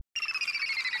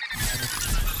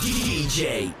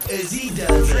DJ as he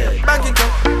does it. Back it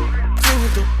up, swing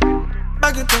it up,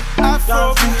 back it up,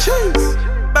 Afro cheese.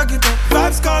 Back it up,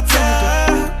 Vybz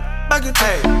Kartel. Back it up,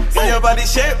 hey. See your body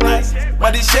shape nice,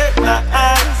 body shape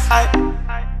nice.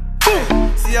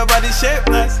 See your body shape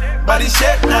nice, body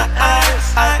shape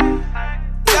nice.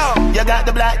 Yo, you got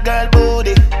the black girl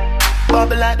booty,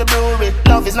 bubble like the brewery.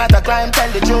 Love is not a crime, tell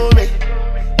the jury.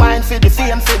 Wine for the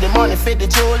fame, for the money, for the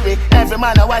jewelry. Every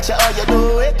man I watch you how you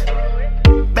do it.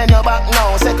 Bend your back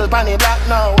now, circle panny black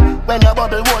now. When your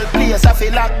bubble whole place I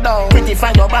feel locked down. Pretty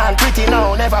find your band, pretty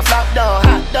now, never flop down.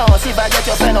 Hot down, see if I get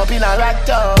your friend up in a rack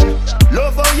down.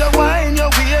 Love how you wine, your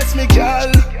waist me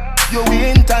girl. You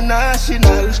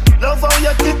international. Love how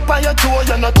you tip on your toe,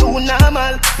 you're not too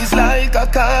normal. It's like a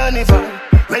carnival.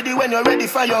 Ready when you're ready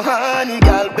for your honey,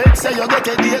 girl. Bet say you get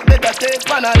a date, better take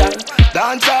Panadol.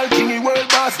 Dancehall king, world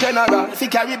boss general. Fi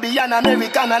Caribbean,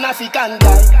 American and African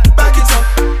guy. Back it up,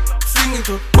 fling it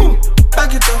up, boom.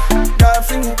 Back it up, girl,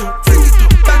 fling it up, fling it up.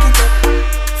 Back it up,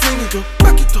 fling it up,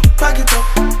 back it up, back it up,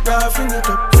 girl, fling it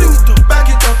up, fling it up. Back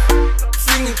it up,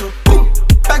 fling it up, boom.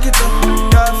 Back it up,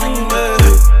 girl, fling it up.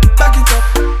 Back it up,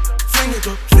 fling it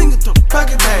up, fling it up, back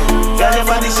it up. Girl, your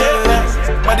body shape nice,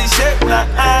 body shape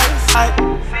nice.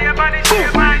 See your body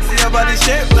shape nice, see your body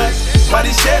shape nice,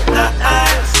 body shape nice.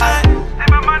 See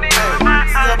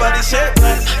your body shape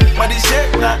nice, body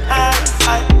shape nice.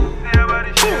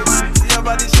 See your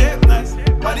body shape nice,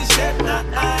 body shape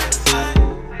nice.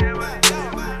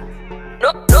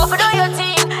 No for do your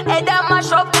thing, head and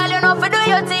mash up, girl. You know for do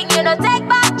your thing, you know take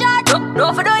back charge.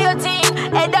 No for do your thing,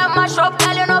 head and mash up,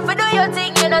 girl. You know for do your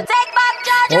thing, you know take back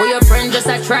charge. Oh, your friend just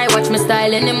a try, watch me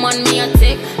style and them on me a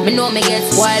tick. Me know me get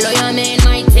spoiled, oh you mean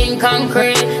my thing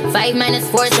concrete. 5 minutes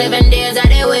 4, 7 days of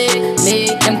the week. Me,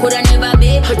 them coulda never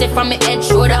be pretty from me head,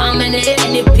 shoulder, and me neck.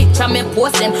 Any picture me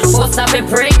post them, post up a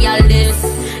pray, y'all this.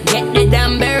 Get the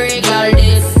damn berry, y'all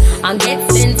this. And get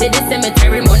sent to the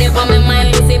cemetery. Money for me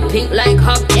mind, pussy pink like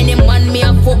hop. Any man me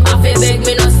a fuck off, a beg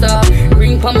me no stop.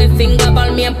 Ring for me finger,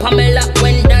 ball me and Pamela.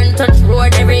 When done touch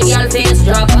road, every girl face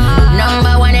drop.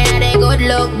 Number one in a good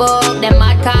look book. Them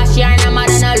mad cash yarn, I'm mad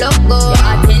and I look good.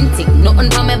 Authentic, nothing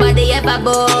for me body ever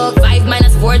book. 5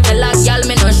 minus 4 till a girl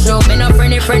me no show. Me no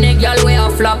friendly girl way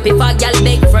off flop. If a girl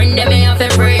big friend, them me have to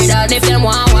pray that. If them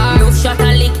want war, no shot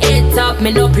and lick it up. Me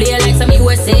no play like some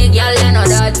USA girl, you know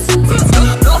that.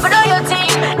 No for do your thing,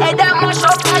 head and mash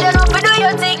up, girl. You know for do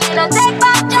your thing, you know take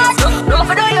back charge. No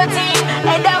for do your thing,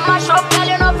 head and mash up, girl.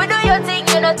 You know for do your thing,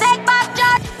 you know take back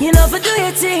charge. You know for do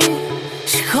your thing.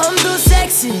 She come too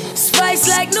sexy, spice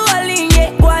like New Orleans,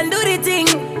 yeah. Go and do the thing.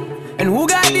 And who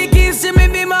got the keys to me,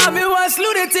 be mommy, wants to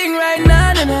do the thing right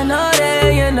now? And I know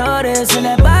that you know this. And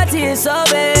that body is so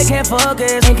big, can't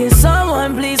focus. And can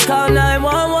someone please call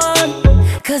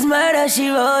 911? Cause murder, she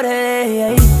wrote it,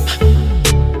 yeah.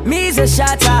 Me's a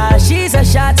shotter, she's a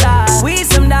shotter. We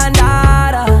some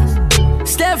dandadas.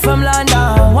 Step from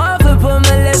London, one foot put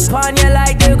my lips on you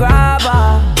like the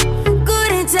grabber.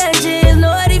 Good intentions,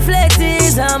 no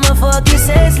deflectors. I'ma fuck you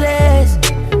senseless.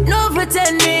 No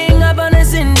pretending up on a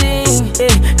sending.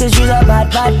 Cause you's a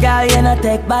bad girl, you know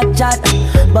take back chat.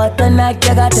 But tonight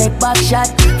you gotta take back shot.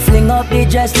 Fling up the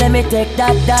dress, let me take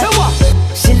that.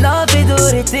 She love to do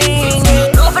the thing.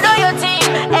 No for do your thing,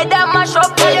 head and mash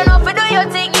up, girl. You know for do your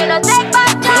thing, you know take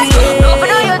back charge. No for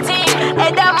do your thing,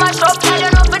 head and mash up, girl. You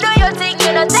know for do your thing,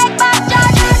 you know take back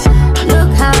charge.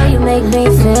 Look how you make me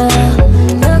feel.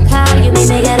 Look how you make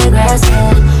me get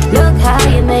aggressive. Look how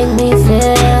you make me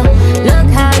feel. Look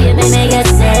how you make me get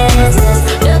senseless.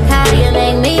 Look how you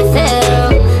make me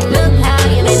feel. Look how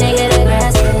you make me get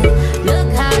aggressive.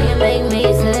 Look how you make me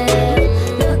feel.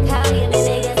 Look how you make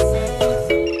me get senseless.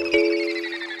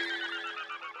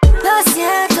 Lo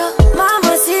siento,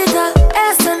 mamacita,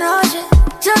 esta noche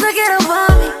yo te quiero pa'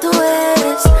 mí. Tú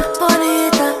eres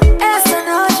bonita, esta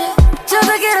noche yo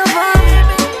te quiero pa' mí.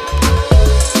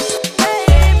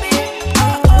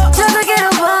 Yo te quiero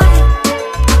pa' mí.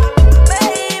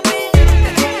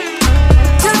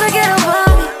 Yo te quiero pa'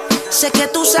 mí. Sé que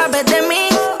tú sabes de mí,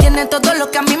 tienes todo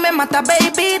lo que a mí me mata,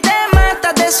 baby. Te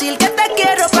mata decir que te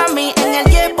quiero pa' mí. En el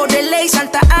jet por el ley,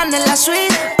 Santa Ana en la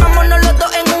suite. Vámonos los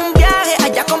dos en un viaje.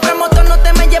 Allá compramos todo, no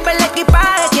te me lleve el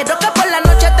equipaje. Quiero que por la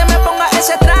noche te me ponga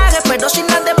ese traje, pero sin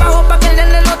nada debajo pa' que el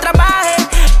nene no trabaje.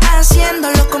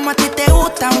 Haciéndolo como a ti te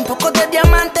gusta, un poco de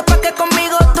diamante pa' que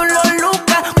conmigo tú lo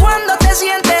lucas. Cuando te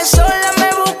sientes sola me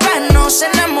buscas, no se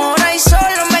enamora y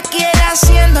solo me quiere.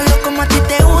 Haciéndolo como a ti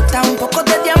te gusta, un poco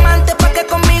de diamante pa' que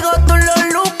conmigo tú lo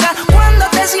lucas. Cuando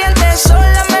te sientes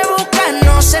sola me buscas,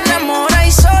 no se enamora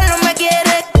y solo me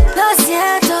quiere. Lo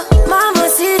siento,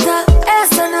 mamacita,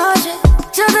 esta noche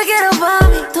yo te quiero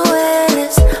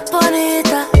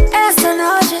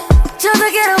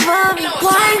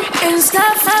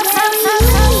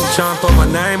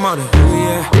name on it. Ooh,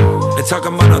 yeah. Ain't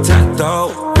talking about no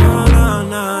tattoo.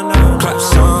 No. Clap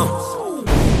some.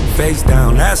 Face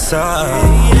down, that's up.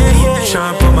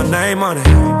 Tryna put my name on it.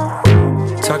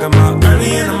 Talking about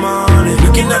early in the morning.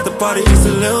 We can at the party just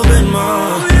a little bit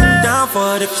more. Down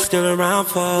for it if you're still around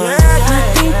for it.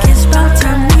 I think it's about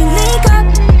time we link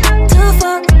up to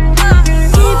fuck.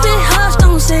 Keep it hush,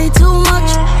 don't say too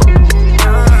much.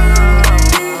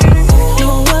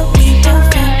 Know what we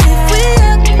both want. If we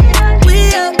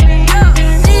up.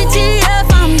 DTF,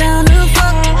 I'm down to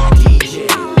fuck.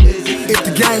 If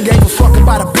the gang gave a fuck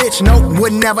about a bitch, nope,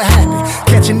 wouldn't never happen.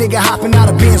 Catch a nigga hopping out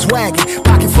of Benz wagon,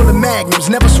 pocket full of magnums,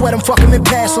 never sweat him, fucking and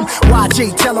pass him.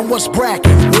 YG, tell him what's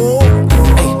brackin'.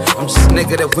 Hey, I'm just a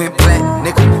nigga that went black,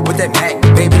 nigga with that Mac,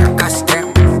 baby, I got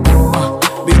stamped.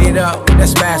 Beat it up,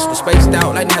 that's spatula, spaced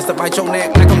out, like nasty bite your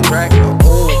neck like I'm Dracula.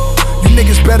 You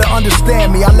niggas better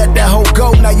understand me, I let that hoe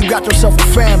go, now you got yourself a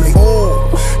family.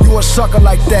 You a sucker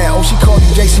like that, she called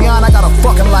you JCon, I got a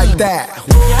fucking like that.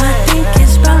 I think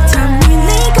it's about time we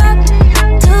link up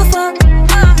to fuck.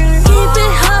 Keep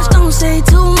it hush, don't say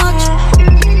too much.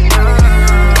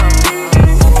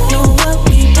 Know what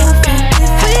we both want.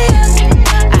 If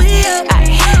we up.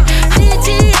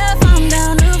 DTF, I'm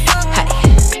down to fuck.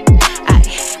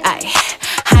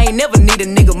 I ain't never need a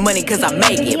nigga money cause I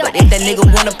make it. But if that nigga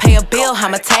wanna pay a bill,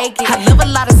 I'ma take it. I live a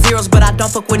lot of zeros, but I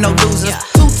don't fuck with no losers.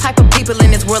 Two type of people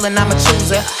in this world and I'm a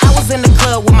chooser. I was in the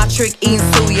club with my trick eating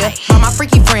suya. By my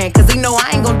freaky friend, cause he know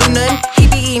I ain't gon' do nothing. He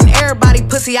be eating everybody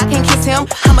pussy, I can't kiss him.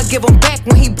 I'ma give him back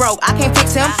when he broke, I can't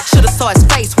fix him. Shoulda saw his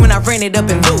face when I ran it up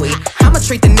in Louis. I'ma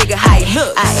treat the nigga how he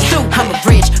look. I'm a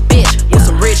rich bitch with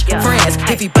some rich friends.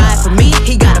 If he buy for me,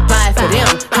 he gotta buy for them.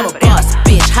 I'm a boss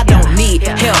bitch, I don't need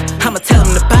help. I'ma tell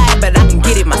him to buy it, but I can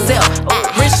get it myself.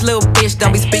 Rich little bitch,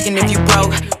 don't be speaking if you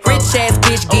broke. Rich ass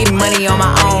bitch getting money on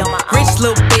my own. Rich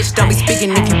little bitch, don't be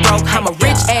speaking if you broke. I'm a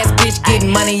rich ass bitch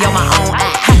getting money on my own.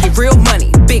 I get real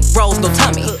money, big rolls, no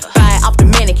tummy. Buy it off the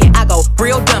mannequin, I go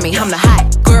real dummy. I'm the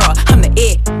hot girl, I'm the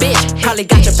it bitch. Probably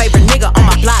got your favorite nigga on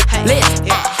my block list.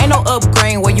 Ain't no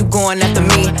upgrade where you going after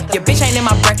me. Your bitch ain't in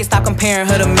my bracket, stop comparing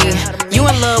her to me. You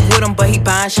in love with him, but he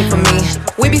buying shit for me.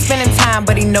 We be spending time,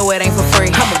 but he know it ain't for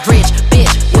free. I'm a rich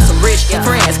bitch with some rich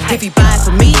friends. If he buy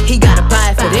for me, he gotta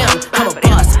buy for them. I'm a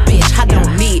boss bitch, I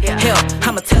don't need help.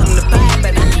 I'ma tell him to buy,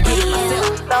 but I can get it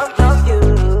myself. Love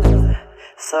you,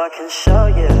 so I can show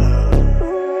you.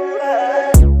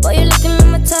 Boy, you're looking like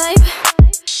my type,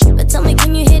 but tell me,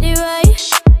 can you hit it right?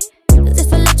 Cause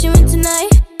if I let you in tonight,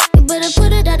 you better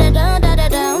put it down.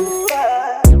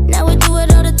 Now we do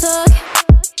it all the talk,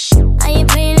 I ain't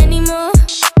playing anymore.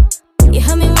 You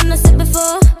heard me when I said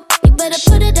before, you better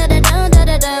put it down.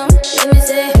 Let me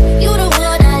say, you the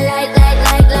one I like.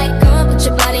 Come on, put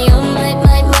your body on mine.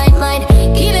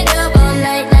 Keep it up all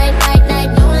night.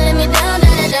 Don't let me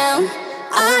down.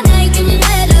 All night, give me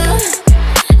that love.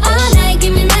 All night,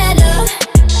 give me that love.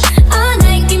 All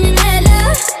night, give me that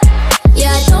love.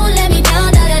 Yeah, don't let me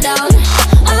down.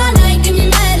 All night, give me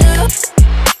that love.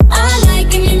 All night,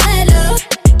 give me that love.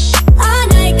 All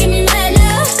night, give me that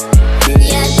love.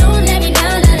 Yeah, don't let me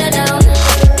down.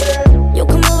 You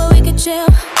come over, we can chill.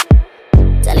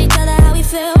 Tell each other how we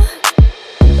feel.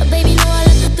 But baby, know I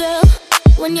like the thrill.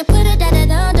 When you put it down.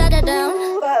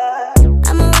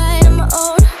 I'm alright on my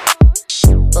own,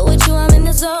 but with you I'm in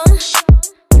the zone.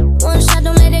 One shot,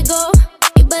 don't let it go.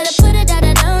 You better put it down.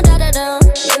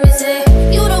 Let me say,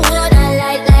 you the one I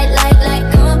like.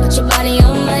 Come on, put your body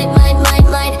on mine.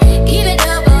 Keep it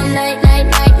up all night.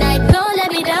 Don't let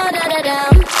me down.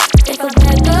 If I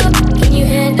back up, can you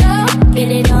handle?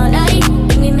 Get it all night.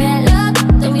 Give me mad love,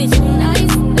 don't be too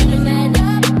nice. Let me mad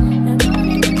up.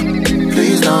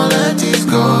 Please don't let these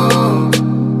go.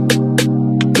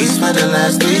 We spent the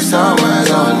last 3 summers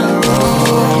on the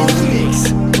road.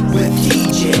 Mix with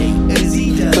DJ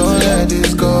Azida. Don't let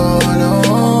this go, no.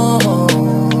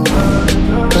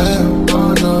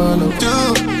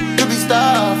 You be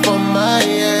star for my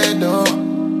head, no.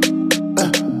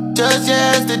 Just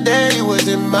yesterday you was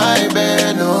in my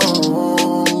bed, no.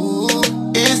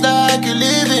 It's like you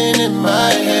living in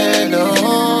my head, no.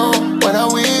 When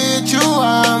I'm with you,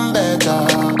 I'm better.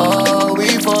 Oh,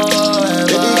 we forever.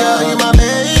 Baby girl, you my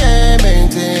main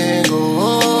thing.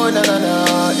 Oh, na.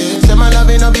 It's my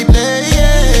loving, I'll be playing.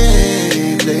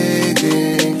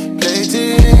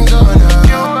 Things on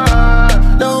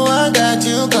her. No, I got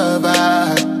you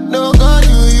covered. No, God,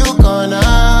 you gonna.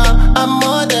 I'm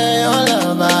more than your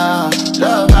lover.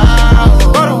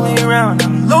 All the way around,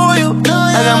 I'm loyal.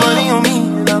 I got money on me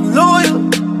and I'm loyal.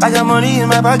 I got money in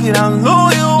my pocket, I'm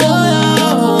loyal.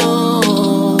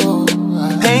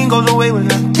 Pain goes away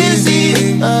when I kiss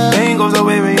it. Pain goes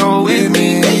away when you're with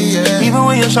me. Even when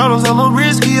shadows hella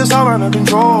risky, it's all out of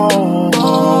control. Just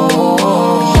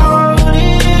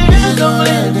don't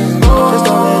let this go. Just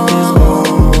don't let this go.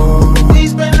 We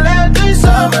spent the last 3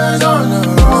 summers on the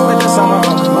road. Spent the summer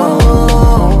on the road.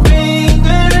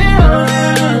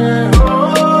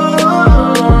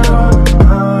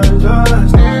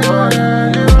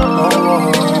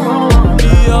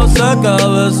 Sé que a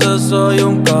veces soy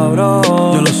un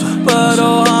cabrón, yo lo sé,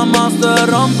 pero jamás te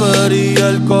rompería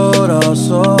el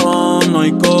corazón. No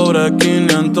hay cobre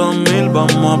 500,000,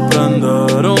 vamos a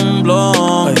prender un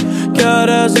blon.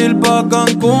 ¿Quieres ir pa'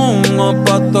 Cancún o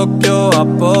pa' Tokio,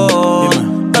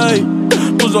 Japón? Ey,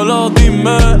 tú solo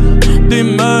dime,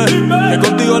 que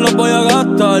contigo lo voy a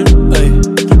gastar. Ey,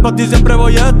 pa' ti siempre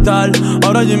voy a estar.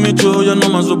 Ahora Jimmy Choo yo no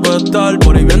me supe estar.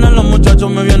 Por ahí vienen los muchachos,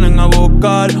 me vienen a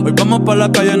buscar. Hoy vamos pa' la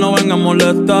calle, no vengan a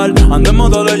molestar. Ando en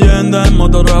modo leyenda, en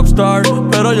modo rockstar.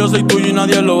 Pero yo soy tuyo y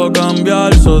nadie lo va a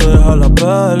cambiar. So déjala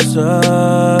verse.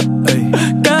 Ey,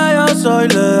 que yo soy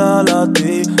leal a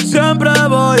ti. Siempre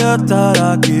voy a estar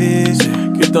aquí.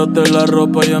 Quítate la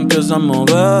ropa y empieza a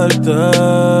moverte.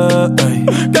 Ey,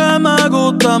 que me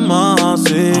gusta más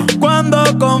así. Cuando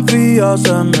confías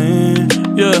en mí.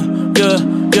 Yeah.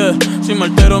 Si me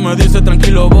altero me dice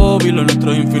tranquilo Bobby. Lo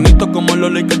nuestro es infinito como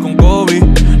los Lakers con Kobe.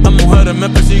 Las mujeres me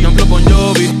persiguen flow con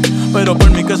Jovi, pero por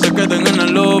mí que se queden en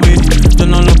el lobby. Yo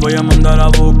no los voy a mandar a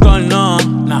buscar, nah.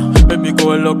 Baby,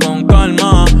 cógelo con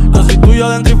calma. Yo soy tuyo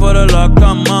adentro y fuera de la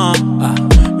cama.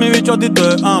 Mi bicho a ti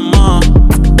te ama.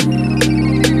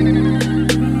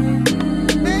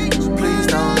 Please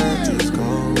don't let this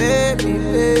go. Baby,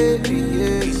 yeah.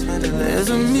 There's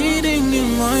a meeting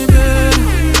in my bed.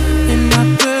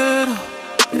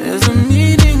 There's a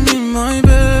meeting in my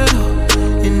bed,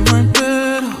 in my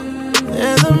bed.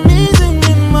 There's a meeting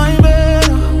in my bed,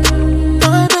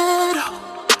 my bed.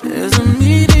 There's a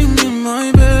meeting in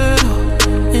my bed,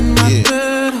 in my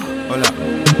bed. Hold up.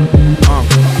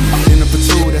 Dinner for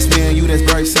 2, that's me and you, that's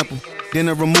very simple.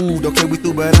 Dinner removed, okay, we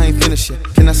through, but I ain't finished yet.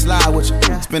 Can I slide with you?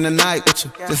 Spend the night with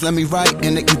you. Just let me write,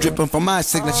 and that you dripping from my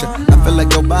signature. I feel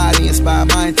like your body inspired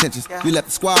my intentions. You left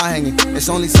the squad hanging, it's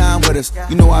only time with us.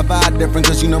 You know I vibe different,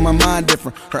 cause you know my mind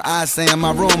different. Her eyes saying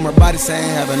my room, her body saying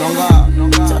heaven on God.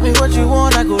 Tell me what you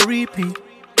want, I go repeat.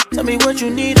 Tell me what you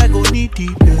need, I go deep,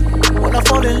 yeah. When I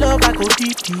fall in love, I go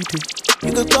deep, yeah.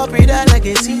 You could copy that like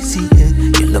it's easy, yeah.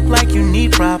 You look like you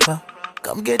need proper.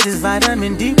 Come get this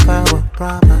vitamin D power,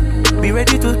 proper. Be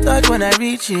ready to touch when I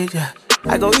reach it, yeah.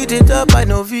 I go eat it up, I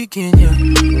know vegan, yeah.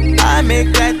 I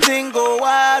make that thing go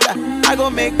wilder. I go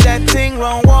make that thing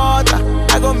run water.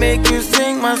 I go make you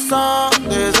sing my song.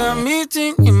 There's a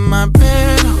meeting in my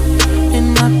bed,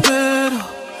 in my bed.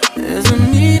 There's a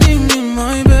meeting in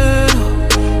my bed,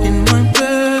 in my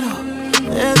bed.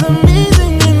 There's a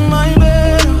meeting in my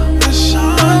bed,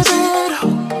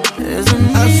 there's a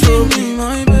meeting in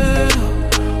my bed.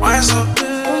 Why so?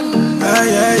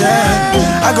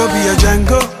 Yeah. I go be a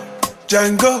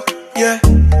Django, yeah.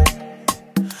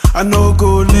 I know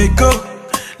go, let go,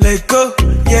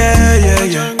 yeah.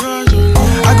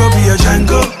 I go be a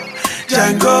Django,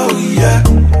 yeah.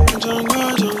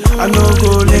 I know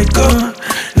go, let go,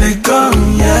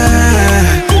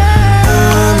 yeah.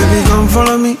 Baby, come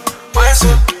follow me,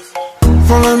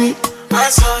 follow me.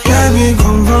 Baby,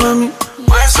 come follow me,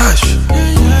 hush,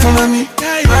 follow me.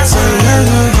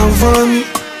 Come follow me,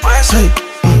 hey,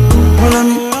 follow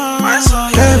me.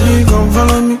 Baby, come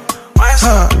follow me,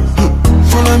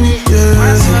 follow me,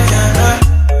 yeah.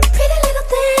 Pretty little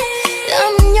thing,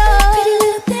 I'm yours. Pretty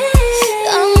little thing,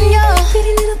 I'm yours.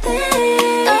 Pretty little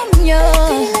thing, I'm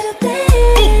yours. Pretty little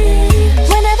thing.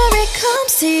 Whenever it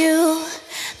comes to you,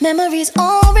 memories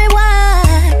on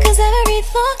rewind. 'Cause every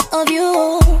thought of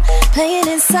you playing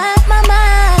inside my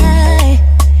mind.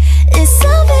 It's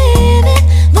so vivid,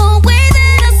 the way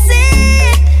that I see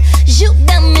it. You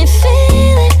got me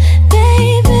feeling,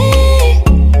 baby.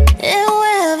 And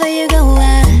wherever you go,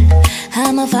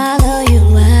 I'ma follow you.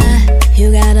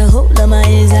 You got a hold of my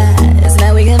eyes.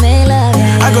 Now we can make love,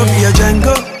 yeah. I go be a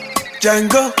Django,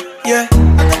 yeah.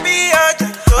 I go be a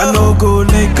Django. I know go,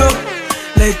 let go,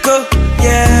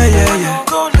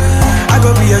 yeah. I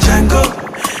go be a Django,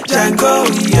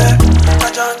 yeah.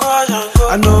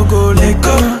 I know go, let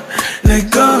go,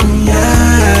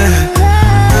 yeah.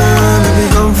 Baby,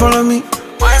 come follow me,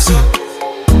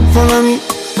 follow me.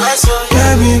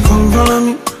 Baby, come follow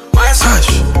me, hush,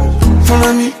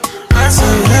 follow me.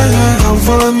 Yeah, come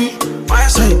follow me,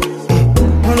 say,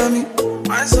 follow me.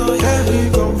 Baby,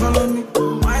 come follow me.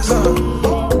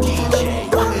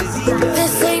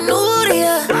 This ain't new to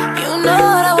ya. You know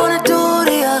what I wanna do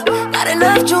to ya. Got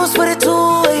enough juice for the two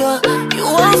of ya. You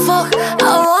want fuck, I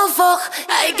want fuck.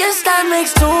 I guess that makes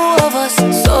makes two of us.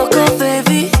 So cool,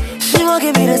 baby. She gon'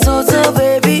 give me the total,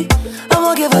 baby.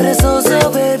 I'ma give her the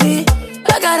total, baby.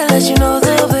 I gotta let you know,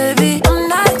 though, baby. I'm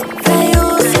not that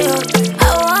used to. I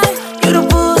want you to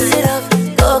boost it up.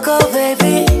 Go, go,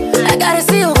 baby. I gotta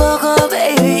see you go, go,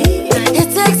 baby.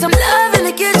 It takes some loving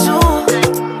to get you.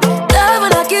 Love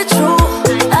when I get you.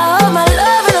 I hope my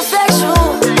love and affect you.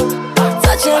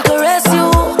 Touch and caress you.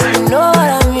 You know what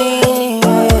I mean.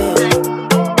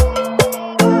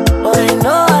 Oh, you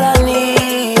know what I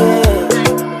need.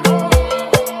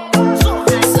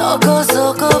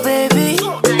 So go, baby.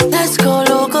 Let's go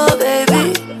loco,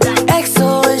 baby. XO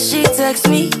when she text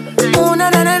me. Ooh, na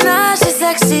na na na, she's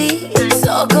sexy.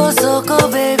 So go,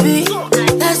 baby.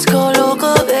 Let's go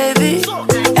loco, baby.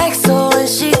 XO when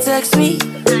she text me.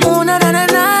 Ooh, na na na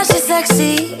na, she's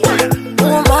sexy.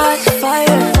 Ooh, my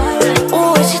fire.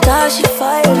 Ooh, when she does, she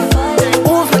fire.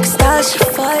 Ooh, like style, she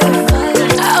fire.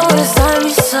 I wanna sign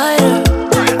beside her.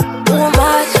 Ooh,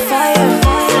 my fire.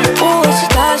 Ooh, when she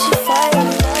does, she fire.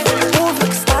 Ooh,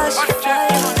 like style, she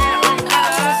fire.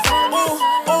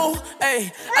 Ooh,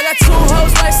 ayy. I got two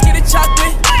hoes like skinny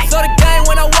chocolate. Throw the game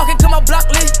when I walk into my block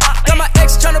list. Got my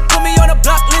ex tryna put me on a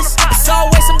block list. It's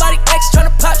always somebody ex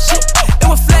tryna pop shit. It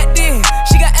was flat then.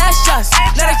 She got ass shots.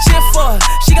 Now they cheer for her.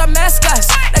 She got mascots.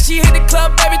 Now she hit the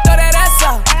club, baby, throw that ass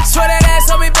out. Swear that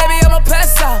ass on me, baby, I'ma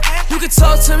pass out. You can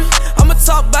talk to me, I'ma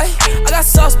talk, babe. I got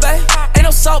sauce, babe. Ain't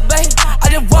no salt, babe. I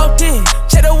just walked in,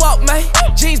 check the walk, man.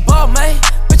 Jeans ball, man.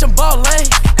 Bitch, I'm ballin'.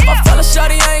 If I fell a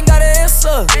shawty, I ain't got an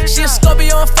answer. She a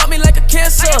Scorpio and fuck me like a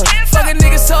cancer. Fucking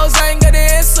niggas hoes, I ain't got an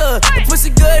answer. The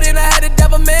pussy good and I had to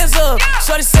dab a man's up.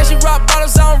 Shorty said she rock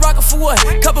bottles, I don't rock it for what?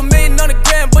 Couple million on the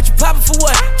gram, but you poppin' for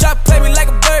what? Try to play me like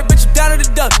a bird, but you down to the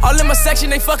duck. All in my section,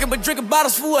 they fucking but drinking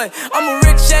bottles for what? I'm a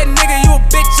rich ass nigga, you a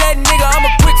bitch ass nigga. I'm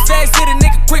a quick fast hitter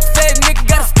nigga, quick fast nigga.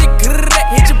 Gotta stick,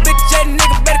 hit your bitch ass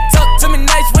nigga. Better talk to me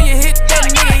nice when you hit that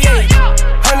nigga, yeah.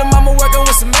 Her lil' mama working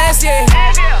with some ass, yeah.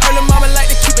 Her lil' mama like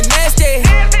to keep it nasty.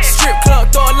 Strip club,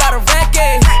 throw a lot of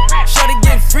racket. Shorty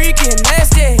getting freaky and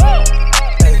nasty.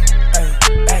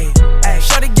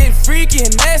 Shorty getting freaky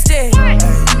and nasty.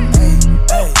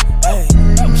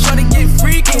 Shorty getting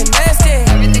freaky and nasty.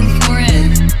 Everything for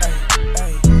it.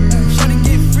 Shorty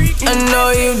getting freaky. I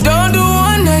know you don't do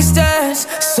one night stands,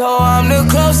 so I'm the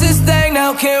closest thing.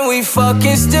 Now can we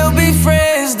fucking still be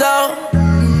friends though?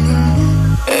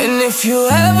 And if you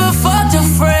ever fucked a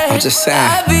friend, I'm just saying,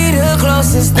 I'd be the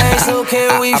closest thing. So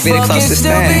can we fucking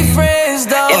still be friends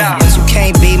though? You know, but you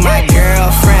can't be my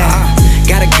girlfriend.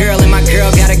 Got a girl and my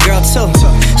girl got a girl too.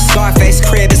 Scarface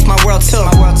crib, it's my world too.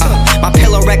 My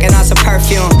pillow recognize her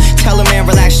perfume. Tell a man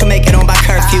relax, she'll make it on by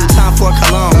curfew. Time for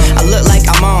cologne, I look like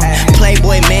I'm on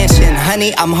Playboy Mansion,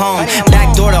 honey, I'm home.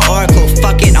 Back door to Oracle,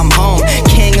 fuck it, I'm home.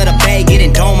 King of the Bay,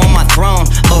 getting dome on my throne.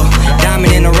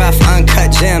 Diamond in the rough,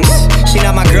 uncut gems. She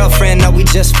not my girlfriend, no, we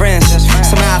just friends.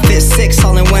 Somehow I fit 6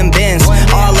 all in one bins.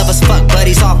 All of us fuck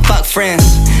buddies, all fuck friends.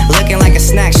 Looking like a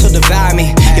snack, she'll devour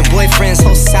me. Your boyfriend's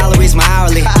whole salary's my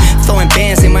hourly. Throwing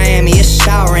bands in Miami, it's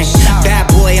showering. Bad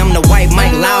boy, I'm the white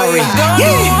Mike Lowry. Don't do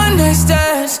one night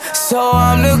stands, so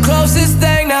I'm the closest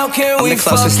thing. Now can we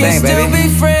fucking still be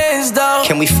friends though?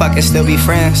 Can we fucking still be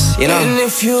friends, you know? And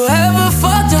if you ever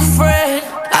fucked a friend,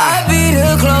 I'd be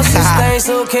the closest thing.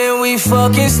 So can we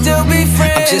fucking still be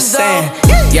friends? I'm just saying,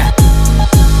 yeah.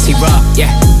 T-Raw, yeah.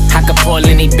 I could pull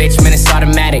any bitch, man, it's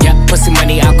automatic. Yeah. Pussy,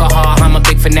 money, alcohol, I'm a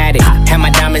big fanatic. Have my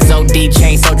diamonds OD,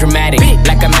 chain so dramatic.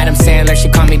 Like I'm Adam Sandler, she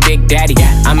call me Big Daddy.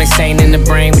 I'm insane in the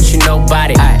brain, but you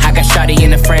nobody. I got shawty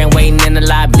and a friend waiting in the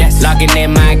lobby. Logging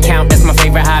in my account, that's my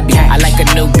favorite hobby. I like a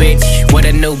new bitch with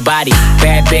a new body.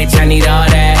 Bad bitch, I need all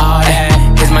that.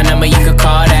 Here's my number, you could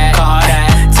call that.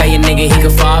 Tell your nigga he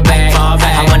could fall back.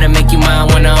 I wanna make you mine,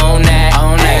 wanna own that.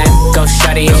 Go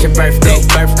shawty, it's your birthday.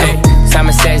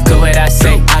 Simon says, do what I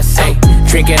say.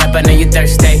 Drink it up, I know you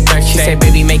thirsty. She said,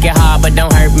 baby, make it hard, but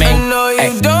don't hurt me. I know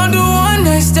you don't do one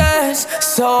night stands,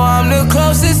 so I'm the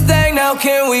closest thing. Now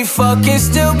can we fucking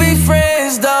still be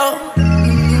friends though?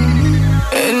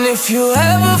 And if you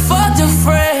ever fucked a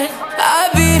friend,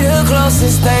 I'd be the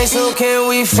closest thing. So can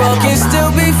we fucking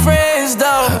still be friends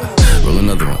though? Roll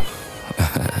another one.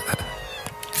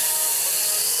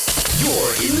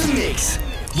 You're in the mix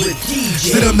with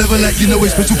DJ. Sit up, never like you know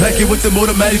it's special packet with them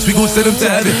automatics. We gon' set them to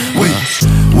heaven. Wait.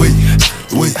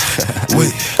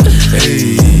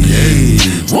 Hey.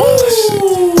 Woo!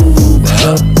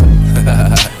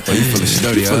 Oh, you feelin'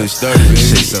 sturdy, huh?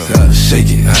 Shake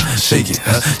it.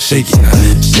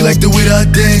 She like the way that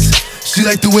I dance. She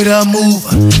like the way that I move.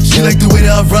 She like the way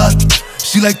that I rock.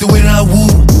 She like the way that I woo.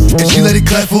 And she let it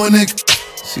clap for a nigga.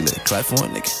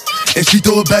 And she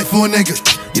throw it back for a nigga.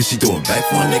 Yeah, she throw it back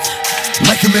for a nigga.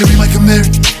 Mike and Mary.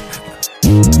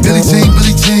 Billie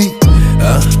Jean.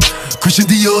 Christian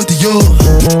Dior.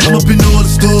 I'm up in all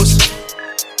the stores.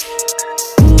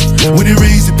 When it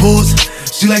rains, it pours.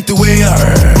 She like the way I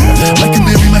heard. Mike and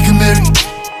Mary.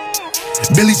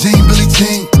 Billie Jean.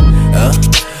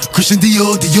 Christian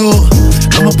Dior.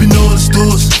 I'm up in all the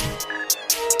stores.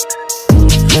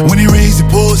 When it rains,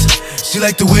 it pours. She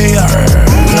like the way I heard.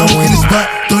 When I walk in the spot,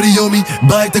 30 on me.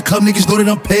 Buy at the club, niggas know that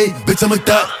I'm paid. Bitch, I'm a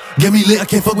thot. Get me lit, I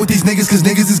can't fuck with these niggas cause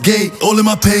niggas is gay. All in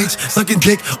my page, sucking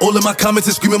dick. All in my comments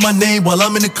and screaming my name while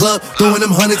I'm in the club, throwing them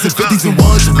hundreds and fifties and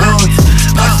ones.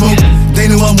 I smoke,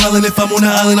 they know I'm wildin'. If I'm on the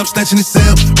island, I'm snatching the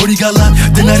cell. Brody got locked,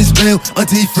 the night is bail.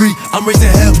 Until he free, I'm raising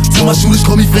hell. Till my shooters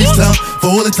call me FaceTime. For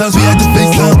all the times we had to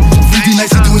FaceTime. 3D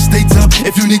nights, you doing state time.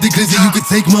 If you need the glizzy, you can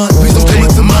take mine. Please don't come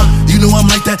up to mine. You know I'm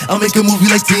like that, I'll make a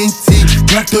movie like TNT.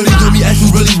 Glock 30 on me, as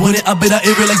you really want it. I bet I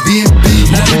air it like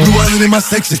DMB. Now the blue island in my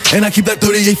section, and I keep that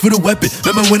 38 for the weapon.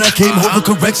 Remember when I came home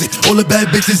for correction? All the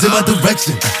bad bitches in my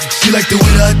direction. She like the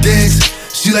way that I dance.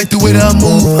 She like the way that I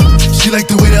move. She like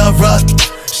the way that I rock.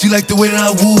 She like the way that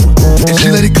I woo. And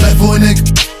she let it clap for a nigga.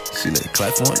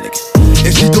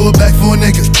 And she throw it back for a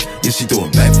nigga. Yeah, she throw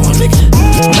it back for a nigga.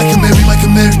 Mike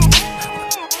and Mary.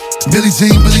 Billie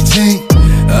Jean.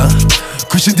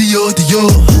 Christian Dior.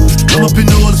 I'm up in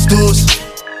all the stores.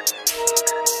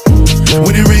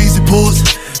 When it rains, it pours.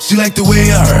 She like the way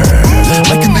I heard.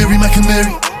 Mike and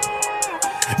Mary.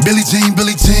 Billie Jean.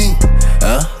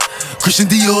 Christian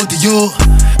Dior.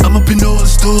 I'm up in all the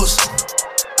stores.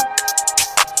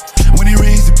 When it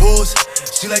rains, it pours.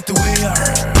 She like the way I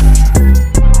heard.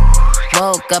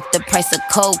 Woke up, the price of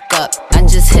coke up. I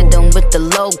just hit them with the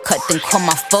low cut, then call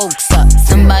my folks up.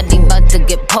 Somebody about to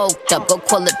get poked up, go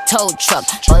call a tow truck.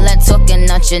 All that talking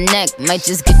out your neck might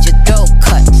just get your throat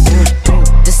cut.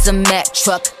 This a Mack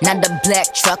truck, not a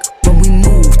black truck. When we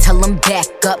move, tell them back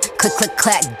up. Click,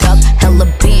 clack, duck. Hella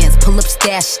bands, pull up,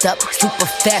 stashed up. Super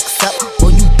facts up.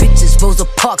 All you bitches, Rosa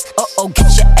Parks.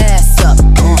 Get your ass up.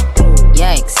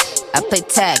 Yikes, I play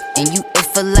tag and you it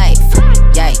for life.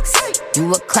 Yikes,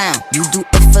 you a clown, you do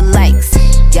it for likes.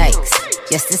 Yikes,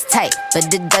 yes it's tight,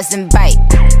 but it doesn't bite.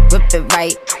 Rip it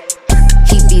right,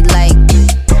 he be like,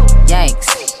 yikes,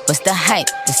 what's the hype?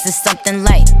 This is something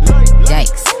light.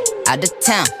 Yikes, out of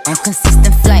town on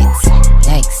consistent flights.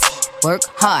 Yikes, work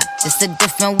hard, just a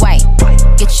different white.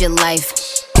 Get your life,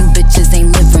 you bitches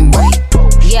ain't living right.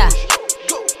 Yeah,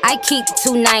 I keep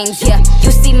 2 9s, yeah.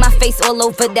 You see my face all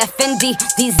over that Fendi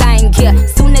design, yeah.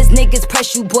 Soon as niggas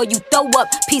press you, boy, you throw up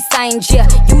peace signs, yeah.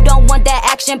 You don't want that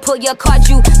action, pull your card,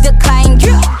 you decline,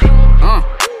 yeah.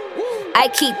 I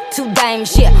keep 2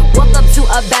 dimes, yeah. Walk up to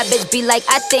a bad bitch, be like,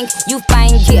 I think you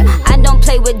fine, yeah. I don't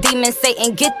play with demons,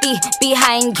 Satan, get thee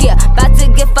behind, yeah. About to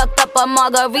get fucked up a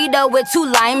margarita with 2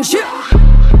 limes, yeah.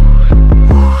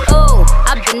 Ooh,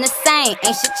 I've been the same,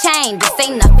 ain't shit changed, this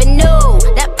ain't nothing new.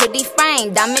 That pretty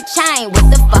frame, diamond chain, what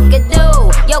the fuck it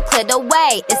do? Yo, clear the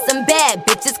way, it's some bad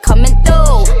bitches coming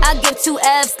through. I give 2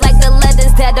 F's like the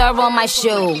letters that are on my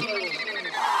shoe.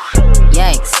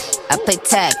 Yikes, I play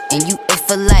tag and you it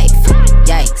for life.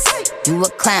 Yikes, you a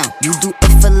clown, you do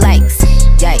it for likes.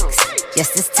 Yikes,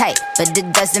 yes it's tight, but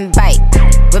it doesn't bite.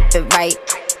 Rip it right,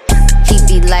 he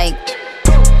be like,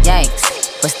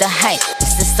 yikes, what's the hype?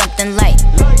 This is something light.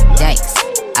 Yikes,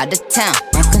 out of town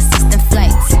on consistent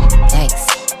flights.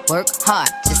 Yikes, work hard,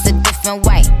 just a different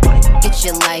white. Get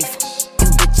your life, you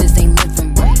bitches ain't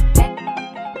living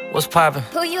right. What's poppin'?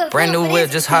 Brand new whip,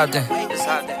 just hopped in.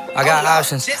 I got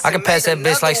options, I can pass that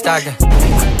bitch like Stockton.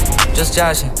 Just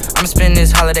joshing, I'ma spend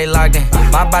this holiday locked in.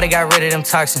 My body got rid of them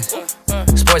toxins.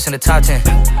 Sports in the top 10.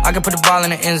 I can put the ball in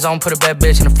the end zone, put a bad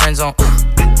bitch in the friend zone.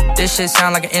 This shit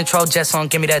sound like an intro jet song,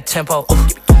 give me that tempo.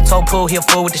 Told Pooh he a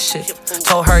fool with the shit.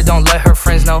 Told her don't let her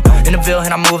friends know. In the Ville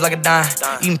and I move like a dime.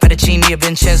 Eating fettuccine at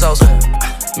Vincenzo's.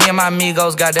 Me and my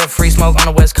amigos got that free smoke on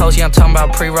the West Coast. Yeah, I'm talking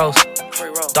about pre-rolls.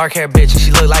 Dark hair bitch, and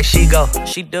she look like she go.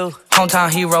 She do.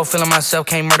 Hometown hero, feeling myself,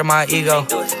 can't murder my ego.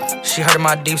 She heard of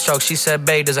my deep stroke, she said,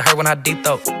 babe, does it hurt when I deep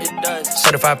throat? It does.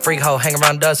 Certified freak hoe, hang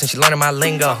around dust, and she learning my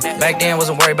lingo. Back then,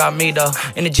 wasn't worried about me though.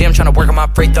 In the gym, trying to work on my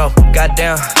free throw.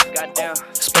 Goddamn.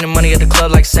 Spending money at the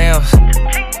club like Sam's.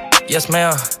 Yes,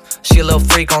 ma'am. She a little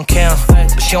freak on cam,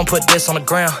 but she don't put this on the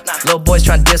ground. Little boys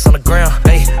tryna diss on the ground.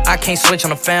 Hey, I can't switch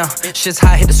on the fan. Shit's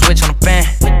hot, hit the switch on the fan.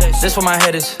 This where my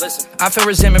head is. I feel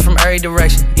resentment from every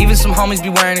direction. Even some homies be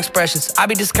wearing expressions. I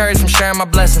be discouraged from sharing my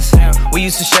blessings. We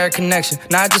used to share a connection.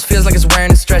 Now it just feels like it's wearing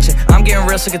and stretching. I'm getting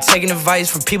real sick of taking advice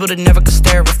from people that never could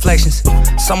stare at reflections.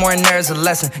 Somewhere in there is a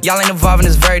lesson. Y'all ain't evolving,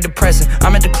 it's very depressing.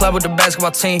 I'm at the club with the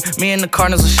basketball team. Me and the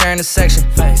Cardinals are sharing a section.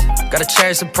 Gotta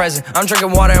cherish the present. I'm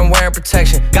drinking water and wearing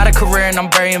protection. Gotta a career and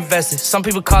I'm very invested. Some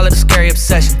people call it a scary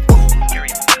obsession.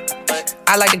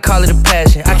 I like to call it a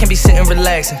passion. I can't be sitting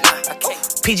relaxing.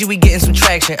 PG, we getting some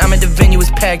traction. I'm at the venue,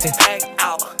 it's packed in.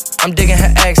 I'm digging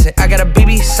her accent. I got a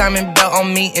BB Simon belt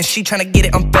on me and she tryna get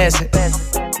it unfastened.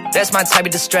 That's my type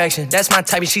of distraction. That's my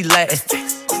type of she Latin.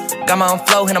 Got my own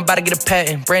flow and I'm about to get a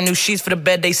patent. Brand new sheets for the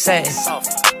bed, they satin.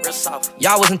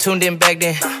 Y'all wasn't tuned in back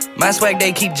then. My swag,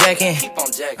 they keep jacking.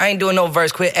 I ain't doing no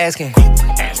verse, quit asking.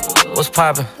 What's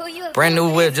poppin'? Brand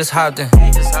new whip, just hopped in.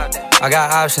 I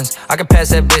got options, I can pass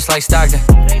that bitch like Stockton.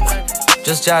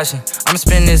 Just joshing, I'ma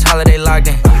spend this holiday locked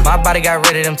in. My body got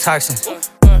rid of them toxins.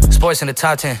 Sports in the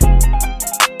top 10.